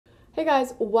Hey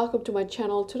guys, welcome to my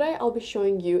channel. Today I'll be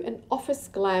showing you an office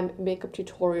glam makeup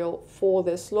tutorial for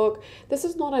this look. This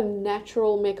is not a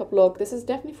natural makeup look. This is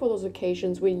definitely for those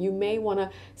occasions where you may want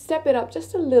to step it up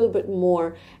just a little bit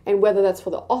more, and whether that's for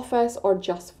the office or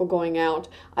just for going out.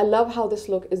 I love how this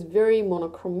look is very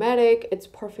monochromatic. It's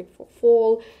perfect for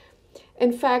fall.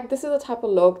 In fact, this is the type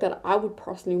of look that I would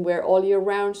personally wear all year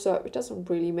round, so it doesn't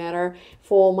really matter.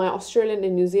 For my Australian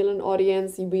and New Zealand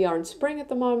audience, we are in spring at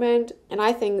the moment, and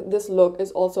I think this look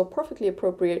is also perfectly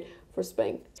appropriate for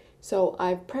spring. So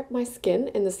I've prepped my skin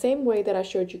in the same way that I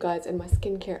showed you guys in my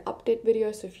skincare update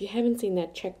video, so if you haven't seen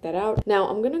that, check that out. Now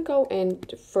I'm gonna go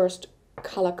and first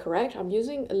color correct. I'm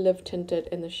using a Live Tinted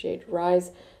in the shade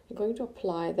Rise. I'm going to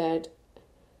apply that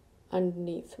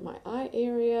underneath my eye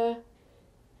area.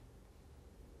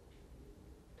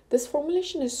 This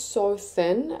formulation is so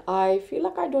thin, I feel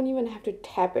like I don't even have to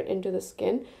tap it into the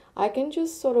skin. I can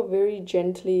just sort of very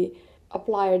gently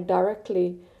apply it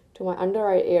directly to my under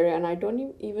eye area, and I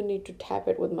don't even need to tap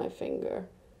it with my finger.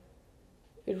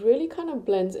 It really kind of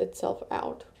blends itself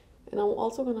out. And I'm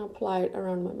also going to apply it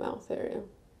around my mouth area.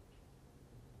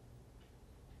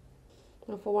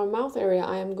 Now for my mouth area,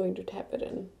 I am going to tap it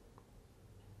in.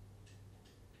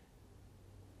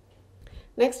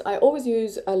 Next, I always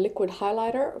use a liquid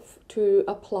highlighter to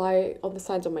apply on the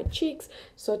sides of my cheeks.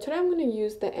 So today I'm going to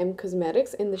use the M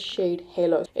Cosmetics in the shade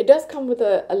Halo. It does come with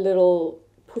a little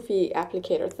poofy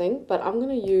applicator thing, but I'm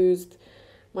going to use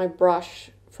my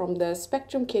brush from the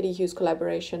Spectrum Katie Hughes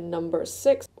collaboration number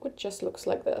 6, which just looks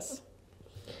like this.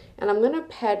 And I'm going to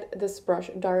pat this brush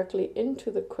directly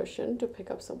into the cushion to pick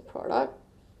up some product.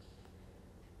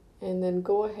 And then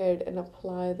go ahead and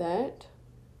apply that.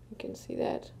 You can see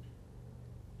that.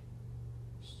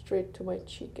 Straight to my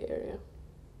cheek area.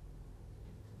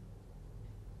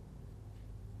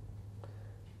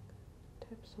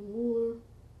 Tap some more.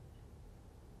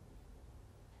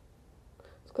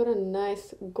 It's got a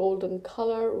nice golden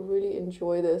color. Really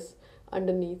enjoy this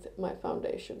underneath my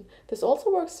foundation. This also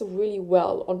works really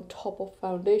well on top of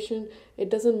foundation. It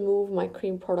doesn't move my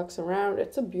cream products around.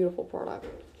 It's a beautiful product.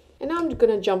 And now I'm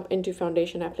going to jump into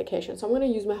foundation application. So I'm going to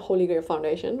use my Holy Grail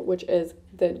foundation, which is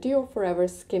the Dior Forever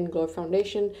Skin Glow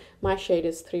Foundation. My shade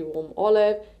is 3 Warm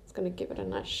Olive. It's going to give it a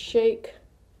nice shake.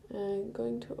 And I'm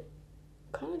going to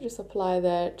kind of just apply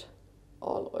that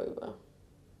all over.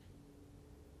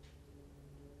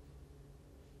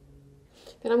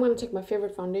 Then I'm going to take my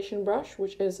favorite foundation brush,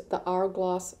 which is the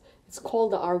Hourglass. It's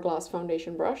called the Hourglass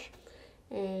foundation brush.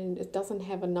 And it doesn't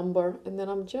have a number. And then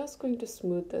I'm just going to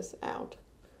smooth this out.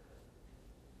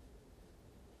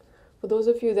 For those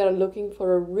of you that are looking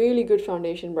for a really good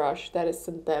foundation brush that is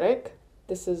synthetic,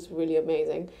 this is really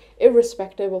amazing.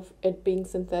 Irrespective of it being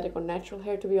synthetic or natural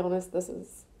hair, to be honest, this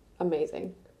is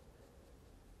amazing.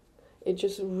 It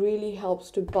just really helps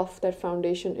to buff that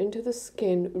foundation into the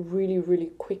skin really,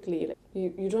 really quickly.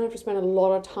 You don't have to spend a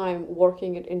lot of time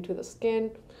working it into the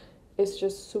skin. It's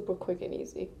just super quick and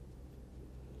easy.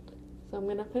 So I'm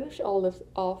going to finish all this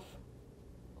off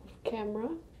camera.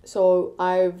 So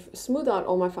I've smoothed out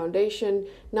all my foundation.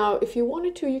 Now, if you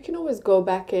wanted to, you can always go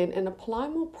back in and apply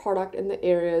more product in the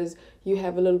areas you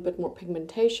have a little bit more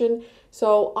pigmentation.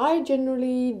 So I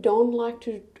generally don't like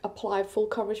to apply full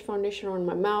coverage foundation on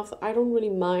my mouth. I don't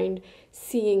really mind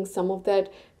seeing some of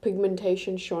that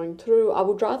pigmentation showing through. I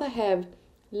would rather have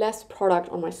less product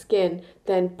on my skin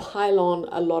than pile on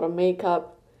a lot of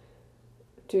makeup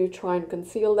to try and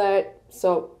conceal that.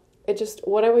 So it just,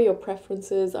 whatever your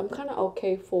preference is, I'm kind of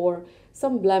okay for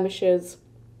some blemishes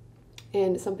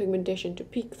and some pigmentation to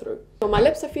peek through. So my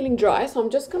lips are feeling dry, so I'm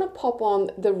just going to pop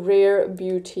on the Rare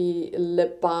Beauty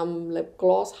Lip Balm Lip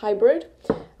Gloss Hybrid.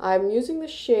 I'm using the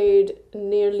shade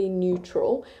Nearly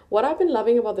Neutral. What I've been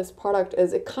loving about this product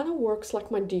is it kind of works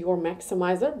like my Dior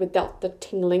Maximizer without the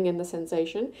tingling and the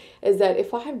sensation. Is that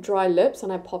if I have dry lips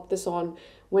and I pop this on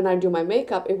when I do my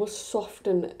makeup, it will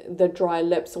soften the dry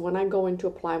lips. So when I go in to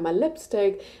apply my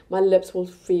lipstick, my lips will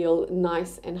feel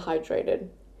nice and hydrated,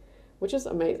 which is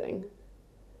amazing.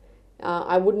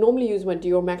 I would normally use my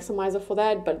Dior Maximizer for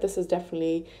that, but this is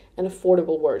definitely an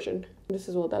affordable version. This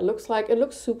is what that looks like. It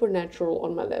looks super natural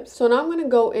on my lips. So now I'm going to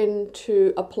go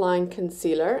into applying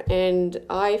concealer, and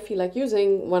I feel like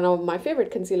using one of my favorite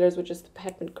concealers, which is the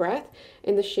McGrath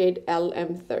in the shade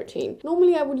LM13.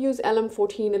 Normally I would use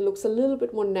LM14. It looks a little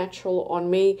bit more natural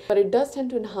on me, but it does tend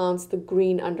to enhance the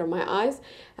green under my eyes.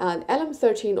 And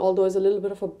LM13, although is a little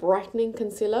bit of a brightening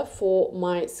concealer for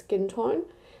my skin tone,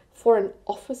 for an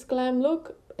office glam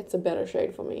look, it's a better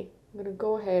shade for me. I'm going to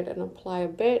go ahead and apply a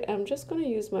bit. I'm just going to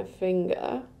use my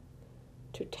finger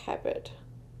to tap it.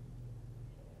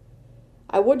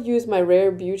 I would use my Rare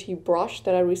Beauty brush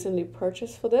that I recently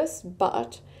purchased for this,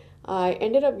 but I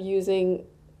ended up using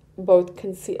both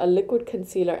a liquid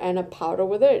concealer and a powder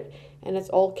with it, and it's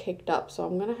all caked up, so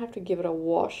I'm gonna have to give it a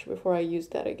wash before I use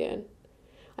that again.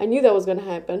 I knew that was gonna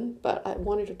happen, but I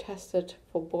wanted to test it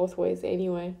for both ways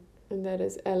anyway. And that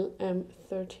is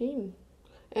LM13.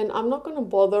 And I'm not gonna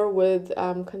bother with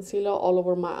concealer all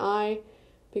over my eye,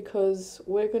 because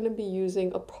we're going to be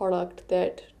using a product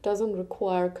that doesn't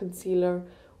require concealer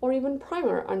or even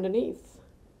primer underneath.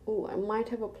 Oh, I might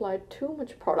have applied too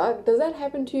much product. Does that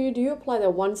happen to you? Do you apply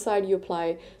that one side, you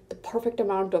apply the perfect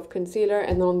amount of concealer,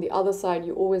 and then on the other side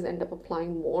you always end up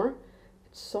applying more?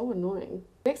 It's so annoying.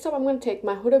 Next up, I'm going to take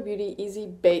my Huda Beauty Easy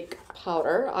Bake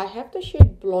powder. I have the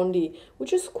shade Blondie,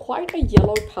 which is quite a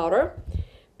yellow powder,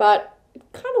 but it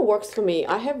kind of works for me.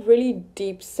 I have really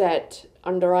deep set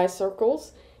under eye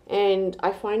circles, and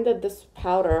I find that this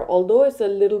powder, although it's a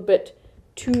little bit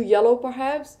too yellow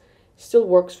perhaps, still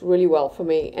works really well for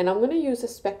me. And I'm going to use a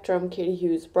Spectrum Katie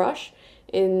Hughes brush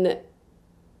in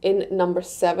number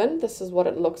 7. This is what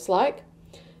it looks like.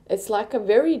 It's like a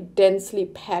very densely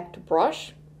packed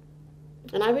brush,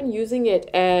 and I've been using it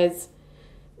as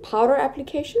powder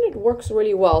application. It works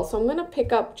really well. So I'm going to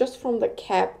pick up just from the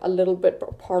cap a little bit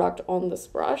of product on this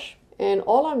brush, and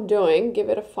all I'm doing, give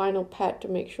it a final pat to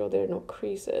make sure there are no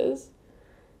creases,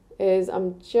 is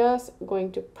I'm just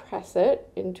going to press it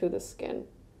into the skin.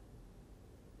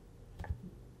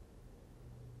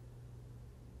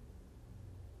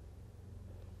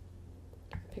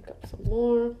 Pick up some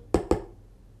more.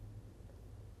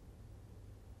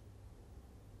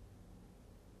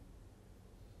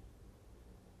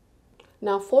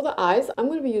 Now for the eyes, I'm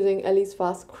going to be using Ellis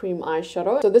Faas Cream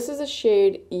Eyeshadow. So this is a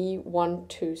shade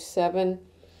E127.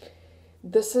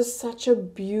 This is such a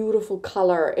beautiful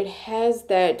color. It has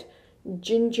that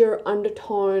ginger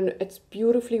undertone. It's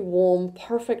beautifully warm,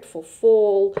 perfect for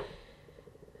fall.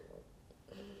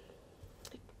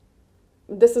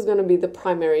 This is going to be the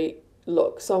primary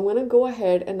look. So I'm going to go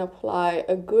ahead and apply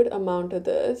a good amount of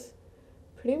this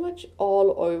pretty much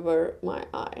all over my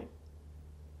eye.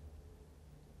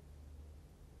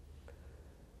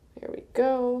 Here we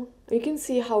go. You can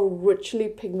see how richly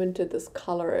pigmented this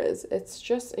color is. It's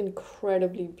just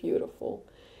incredibly beautiful.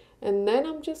 And then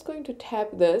I'm just going to tap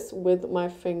this with my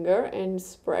finger and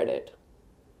spread it.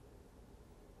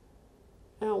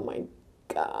 Oh my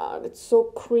God, it's so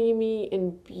creamy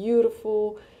and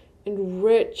beautiful and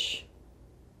rich.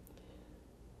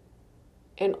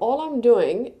 And all I'm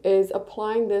doing is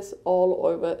applying this all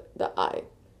over the eye.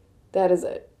 That is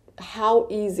it. How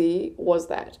easy was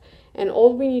that? And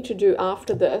all we need to do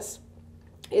after this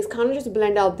is kind of just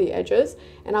blend out the edges.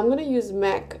 And I'm going to use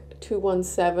MAC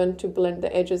 217 to blend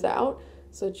the edges out.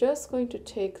 So just going to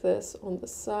take this on the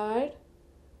side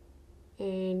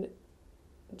and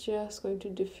just going to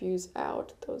diffuse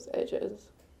out those edges.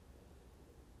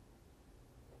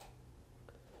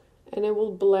 And it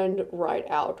will blend right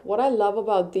out. What I love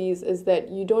about these is that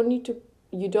you don't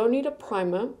need a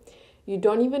primer. You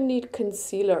don't even need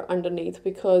concealer underneath,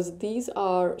 because these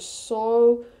are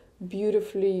so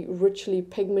beautifully, richly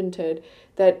pigmented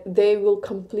that they will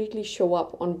completely show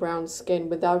up on brown skin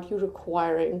without you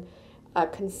requiring a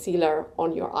concealer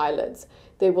on your eyelids.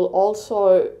 They will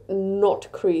also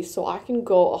not crease, so I can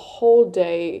go a whole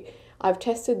day. I've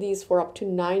tested these for up to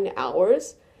 9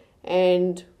 hours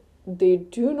and they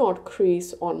do not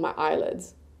crease on my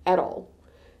eyelids at all,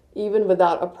 even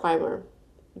without a primer,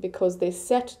 because they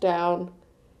set down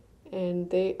and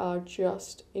they are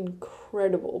just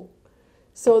incredible.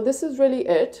 So this is really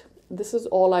it. This is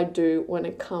all I do when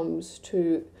it comes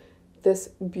to this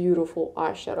beautiful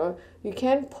eyeshadow. You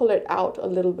can pull it out a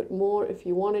little bit more if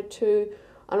you wanted to.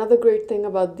 Another great thing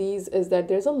about these is that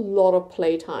there's a lot of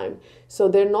playtime. So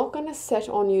they're not going to set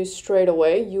on you straight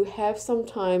away. You have some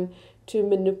time to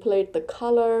manipulate the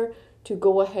color, to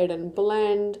go ahead and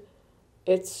blend.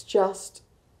 It's just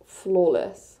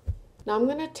flawless. Now I'm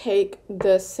going to take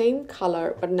the same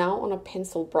color but now on a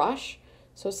pencil brush,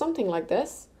 so something like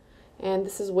this, and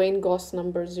this is Wayne Goss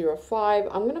number 05.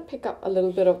 I'm going to pick up a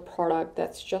little bit of product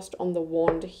that's just on the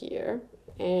wand here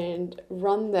and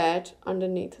run that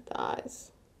underneath the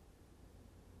eyes.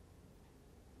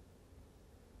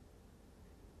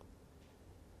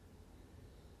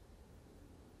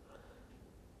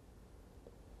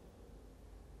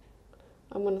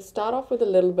 I'm going to start off with a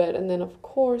little bit and then of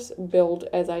course build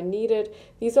as I need it.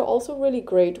 These are also really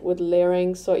great with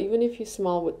layering, so even if you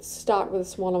start with a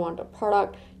small amount of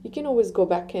product, you can always go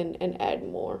back in and add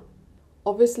more.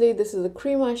 Obviously this is a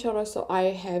cream eyeshadow, so I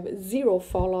have zero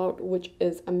fallout, which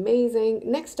is amazing.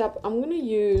 Next up, I'm going to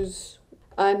use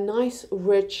a nice,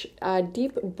 rich,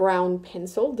 deep brown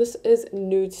pencil. This is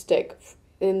Nudestix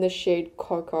in the shade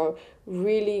Cocoa.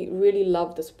 Really, really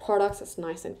love this product. It's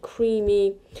nice and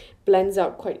creamy, blends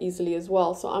out quite easily as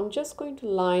well. So I'm just going to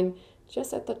line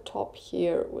just at the top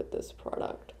here with this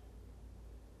product.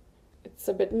 It's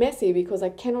a bit messy because I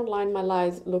cannot line my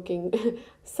lines looking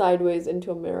sideways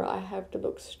into a mirror. I have to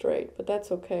look straight, but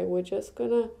that's okay. We're just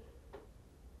gonna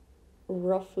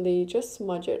roughly just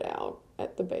smudge it out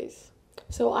at the base.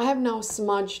 So I have now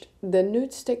smudged the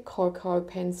Nudestix Cocoa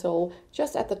pencil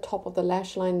just at the top of the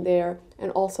lash line there,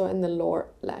 and also in the lower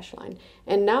lash line.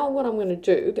 And now what I'm going to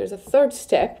do, there's a third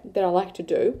step that I like to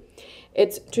do.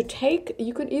 It's to take,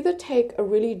 you could either take a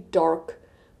really dark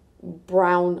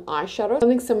brown eyeshadow,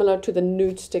 something similar to the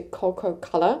Nudestix Cocoa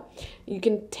color. You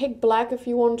can take black if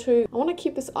you want to. I want to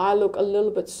keep this eye look a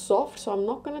little bit soft, so I'm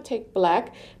not going to take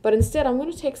black, but instead I'm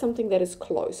going to take something that is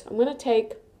close. I'm going to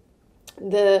take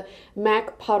the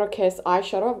MAC Powder Case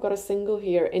eyeshadow. I've got a single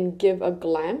here in Give a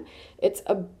Glam. It's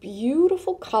a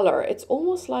beautiful color. It's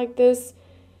almost like this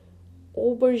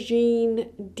aubergine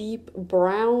deep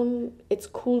brown. It's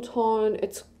cool tone.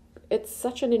 It's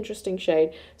such an interesting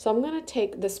shade. So I'm going to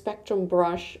take the Spectrum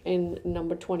brush in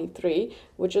number 23,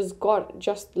 which has got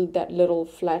just that little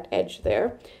flat edge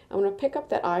there. I'm going to pick up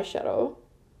that eyeshadow.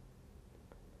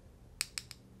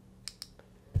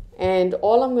 And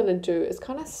all I'm going to do is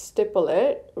kind of stipple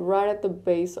it right at the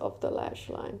base of the lash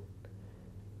line.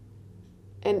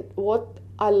 And what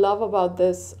I love about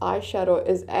this eyeshadow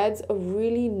is adds a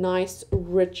really nice,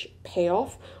 rich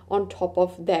payoff on top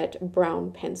of that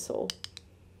brown pencil.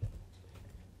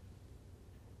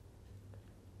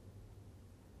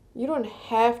 You don't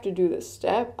have to do this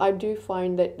step. I do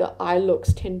find that the eye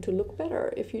looks tend to look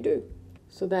better if you do.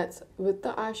 So that's with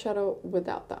the eyeshadow,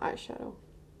 without the eyeshadow.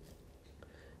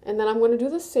 And then I'm going to do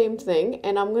the same thing,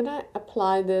 and I'm going to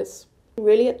apply this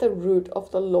really at the root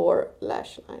of the lower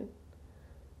lash line.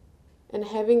 And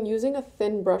using a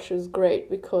thin brush is great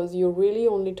because you're really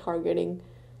only targeting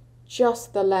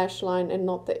just the lash line and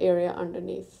not the area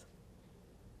underneath.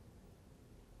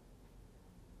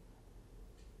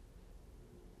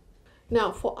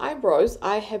 Now for eyebrows,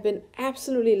 I have been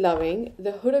absolutely loving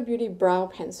the Huda Beauty Brow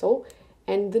Pencil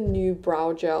and the new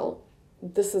brow gel.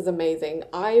 This is amazing.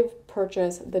 I've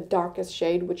purchased the darkest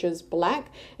shade, which is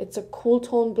black. It's a cool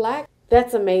tone black.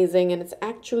 That's amazing, and it's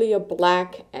actually a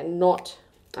black and not,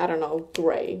 I don't know,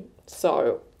 gray.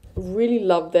 So really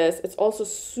love this. It's also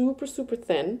super, super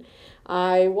thin.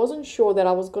 I wasn't sure that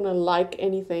I was gonna like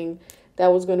anything that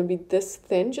was gonna be this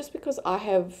thin, just because I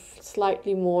have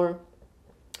slightly more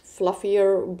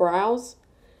fluffier brows,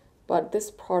 but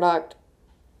this product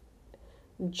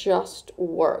just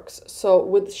works. So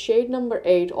with shade number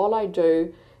 8, all I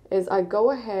do is I go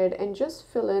ahead and just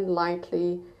fill in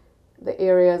lightly the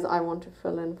areas I want to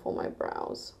fill in for my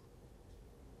brows.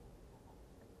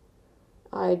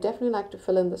 I definitely like to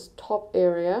fill in this top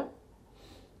area,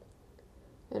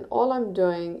 and all I'm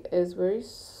doing is very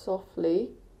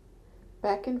softly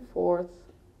back and forth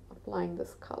applying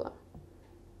this color.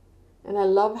 And I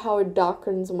love how it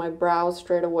darkens my brows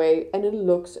straight away and it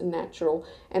looks natural.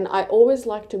 And I always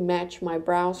like to match my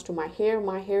brows to my hair.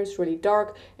 My hair is really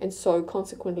dark, and so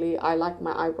consequently I like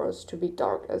my eyebrows to be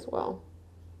dark as well.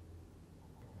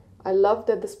 I love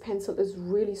that this pencil is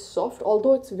really soft.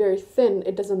 Although it's very thin,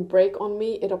 it doesn't break on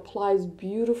me. It applies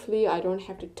beautifully. I don't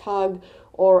have to tug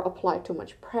or apply too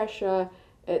much pressure.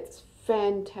 It's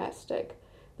fantastic.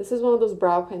 This is one of those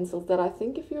brow pencils that I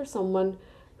think if you're someone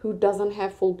who doesn't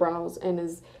have full brows and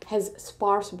has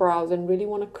sparse brows and really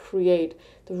want to create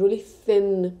the really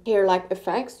thin hair-like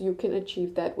effects, you can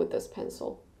achieve that with this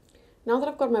pencil. Now that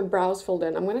I've got my brows filled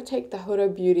in, I'm going to take the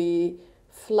Huda Beauty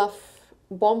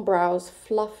Bomb Brows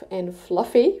Fluff and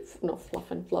Fluffy, not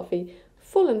Fluff and Fluffy,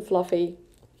 Full and Fluffy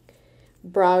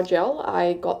brow gel.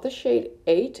 I got the shade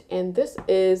 8, and this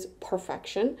is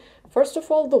perfection. First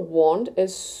of all, the wand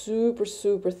is super,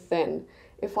 super thin.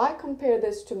 If I compare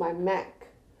this to my MAC,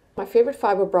 my favorite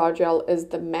fiber brow gel is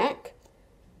the MAC,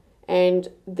 and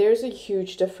there's a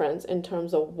huge difference in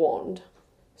terms of wand.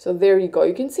 So there you go.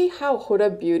 You can see how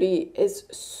Huda Beauty is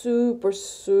super,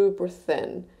 super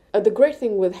thin. The great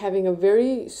thing with having a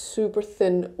very super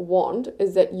thin wand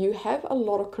is that you have a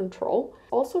lot of control.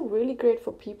 Also really great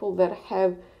for people that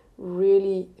have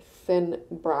really thin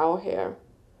brow hair,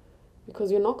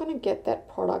 because you're not going to get that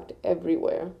product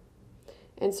everywhere.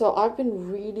 And so I've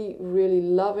been really, really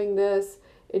loving this.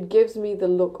 It gives me the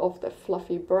look of the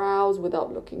fluffy brows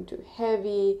without looking too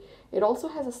heavy. It also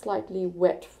has a slightly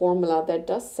wet formula that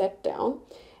does set down,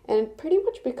 and it pretty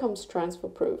much becomes transfer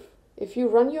proof. If you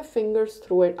run your fingers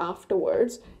through it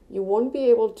afterwards, you won't be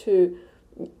able to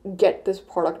get this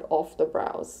product off the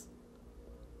brows.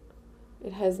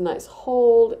 It has nice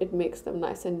hold, it makes them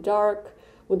nice and dark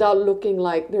without looking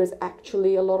like there's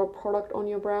actually a lot of product on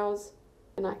your brows.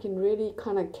 And I can really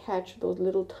kind of catch those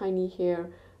little tiny hair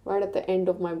right at the end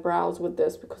of my brows with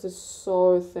this because it's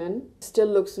so thin. Still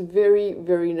looks very,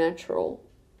 very natural.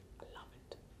 I love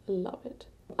it. I love it.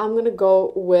 I'm going to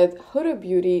go with Huda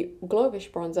Beauty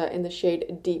Glowish Bronzer in the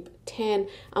shade Deep Tan.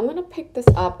 I'm going to pick this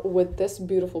up with this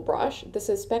beautiful brush. This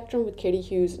is Spectrum with Katie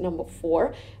Hughes number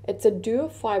 4. It's a duo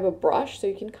fiber brush, so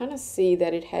you can kind of see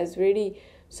that it has really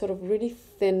really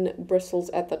thin bristles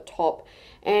at the top.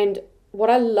 And what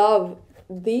I love,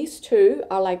 these two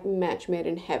are like match made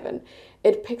in heaven.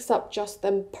 It picks up just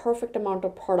the perfect amount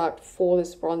of product for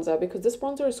this bronzer because this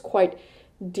bronzer is quite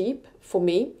deep for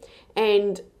me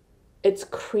and it's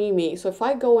creamy. So if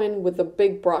I go in with a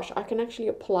big brush, I can actually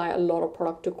apply a lot of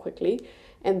product too quickly.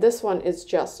 And this one is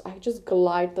I just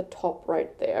glide the top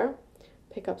right there,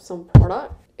 pick up some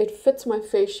product. It fits my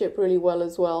face shape really well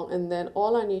as well. And then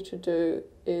all I need to do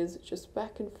is just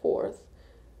back and forth.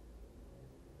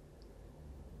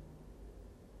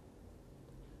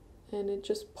 And it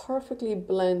just perfectly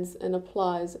blends and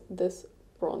applies this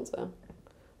bronzer.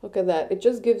 Look at that. It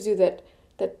just gives you that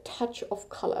touch of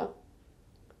color.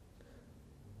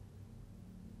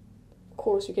 Of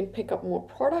course, you can pick up more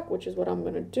product, which is what I'm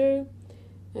going to do,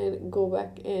 and go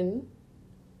back in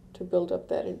to build up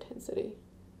that intensity.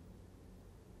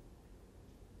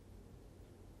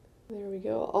 There we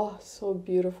go. Oh, so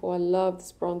beautiful. I love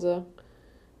this bronzer.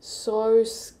 So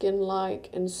skin-like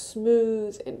and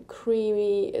smooth and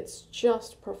creamy. It's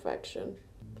just perfection.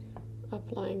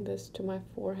 Applying this to my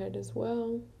forehead as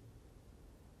well.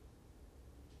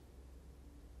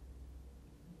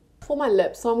 For my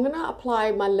lips, so I'm going to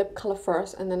apply my lip color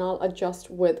first and then I'll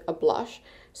adjust with a blush.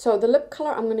 So the lip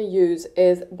color I'm going to use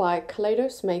is by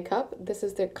Kaleidos Makeup. This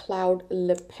is their Cloud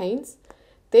Lip Paints.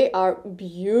 They are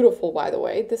beautiful, by the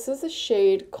way. This is a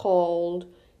shade called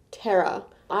Terra.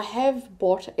 I have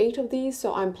bought 8 of these,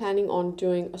 so I'm planning on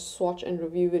doing a swatch and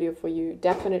review video for you,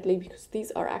 definitely, because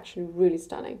these are actually really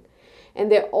stunning.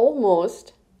 And they're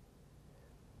almost,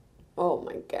 oh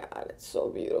my god, it's so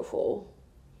beautiful.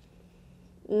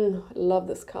 I love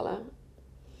this color.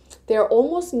 They're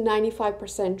almost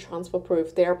 95% transfer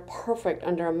proof. They're perfect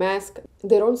under a mask.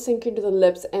 They don't sink into the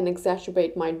lips and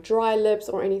exacerbate my dry lips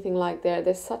or anything like that.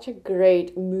 They're such a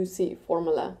great moussey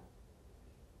formula.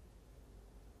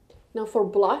 Now for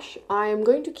blush, I am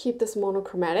going to keep this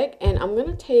monochromatic and I'm going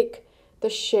to take the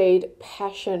shade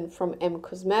Passion from M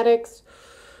Cosmetics.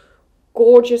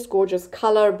 Gorgeous, gorgeous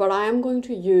color, but I am going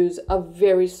to use a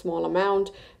very small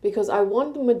amount because I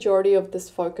want the majority of this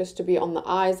focus to be on the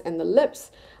eyes and the lips.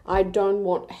 I don't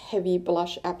want heavy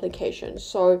blush application.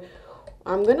 So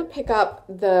I'm going to pick up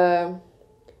the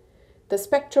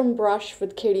Spectrum brush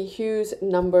with Katie Hughes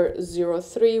number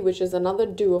 03, which is another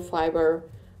duo fiber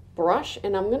brush,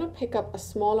 and I'm going to pick up a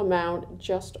small amount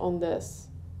just on this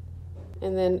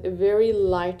and then very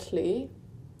lightly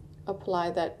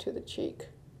apply that to the cheek.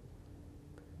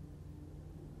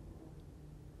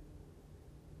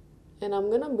 And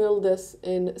I'm going to build this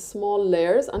in small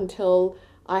layers until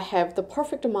I have the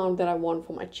perfect amount that I want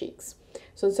for my cheeks.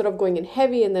 So instead of going in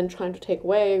heavy and then trying to take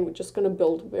away, we're just going to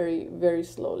build very, very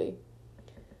slowly.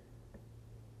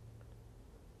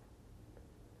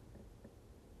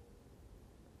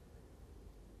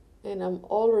 And I'm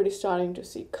already starting to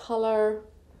see color.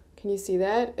 Can you see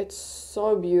that? It's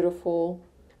so beautiful.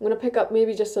 I'm going to pick up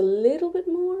maybe just a little bit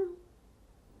more.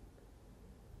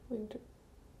 I'm going to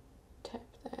tap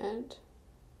that.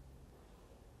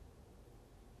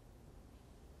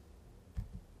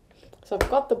 So I've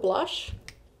got the blush.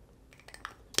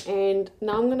 And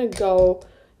now I'm going to go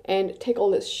and take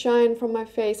all this shine from my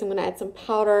face. I'm going to add some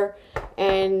powder.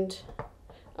 And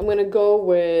I'm going to go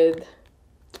with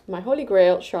my Holy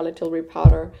Grail Charlotte Tilbury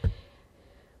powder.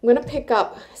 I'm going to pick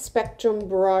up Spectrum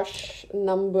brush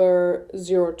number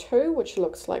 02, which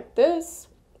looks like this.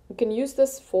 You can use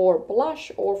this for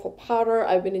blush or for powder.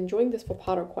 I've been enjoying this for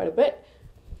powder quite a bit.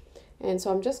 And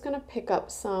so I'm just going to pick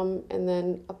up some and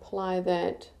then apply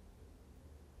that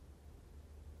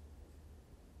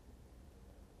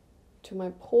to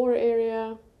my pore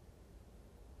area.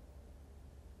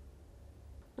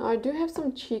 Now I do have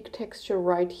some cheek texture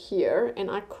right here,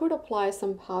 and I could apply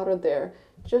some powder there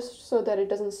just so that it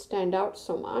doesn't stand out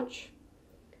so much.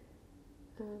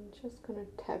 I'm just gonna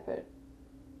tap it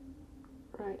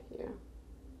right here.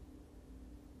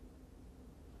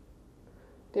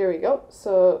 There we go.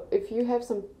 So if you have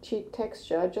some cheek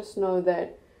texture, just know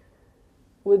that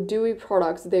with dewy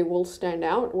products they will stand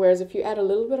out, whereas if you add a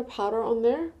little bit of powder on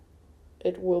there,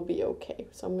 it will be okay.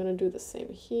 So I'm gonna do the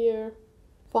same here.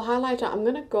 For highlighter, I'm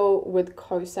gonna go with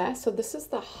Kosas. So this is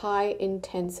the high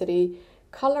intensity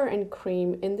color and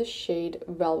cream in the shade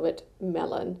Velvet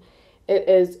Melon. It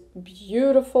is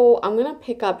beautiful. I'm gonna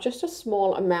pick up just a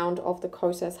small amount of the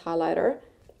Kosas highlighter,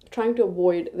 trying to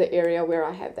avoid the area where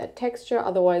I have that texture,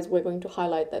 otherwise we're going to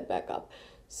highlight that back up.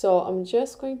 So I'm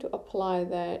just going to apply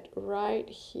that right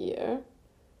here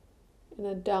in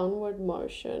a downward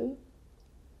motion,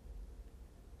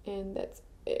 and that's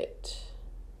it.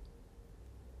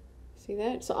 See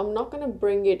that? So I'm not going to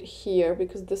bring it here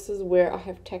because this is where I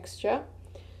have texture.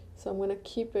 So I'm going to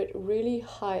keep it really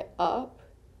high up,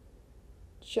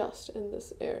 just in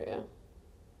this area.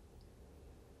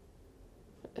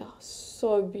 Oh,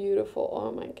 so beautiful.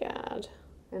 Oh my God.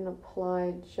 And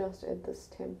apply just at this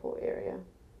temple area.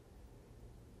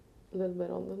 A little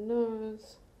bit on the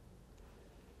nose.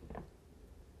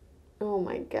 Oh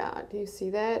my God. Do you see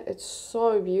that? It's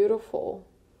so beautiful.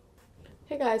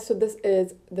 Hey guys, so this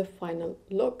is the final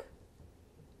look.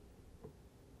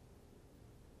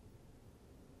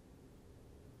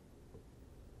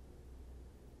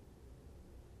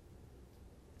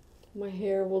 My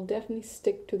hair will definitely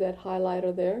stick to that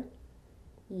highlighter there.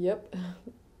 Yep.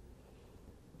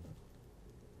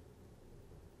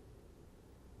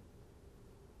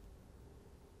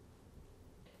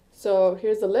 So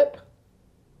here's the lip.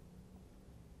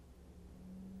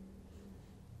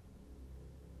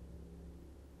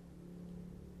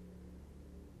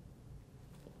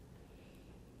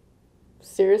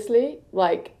 Seriously?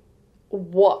 Like,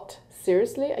 what?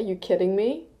 Seriously? Are you kidding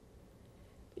me?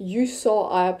 You saw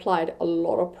I applied a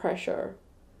lot of pressure,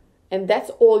 and that's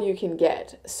all you can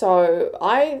get. So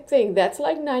I think that's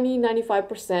like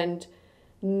 90-95%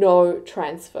 no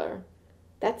transfer.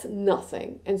 That's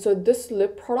nothing. And so this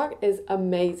lip product is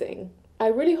amazing. I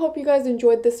really hope you guys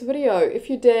enjoyed this video. If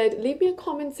you did, leave me a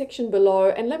comment section below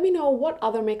and let me know what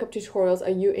other makeup tutorials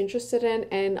are you interested in,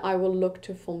 and I will look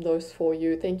to film those for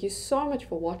you. Thank you so much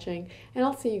for watching, and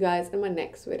I'll see you guys in my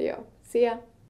next video. See ya!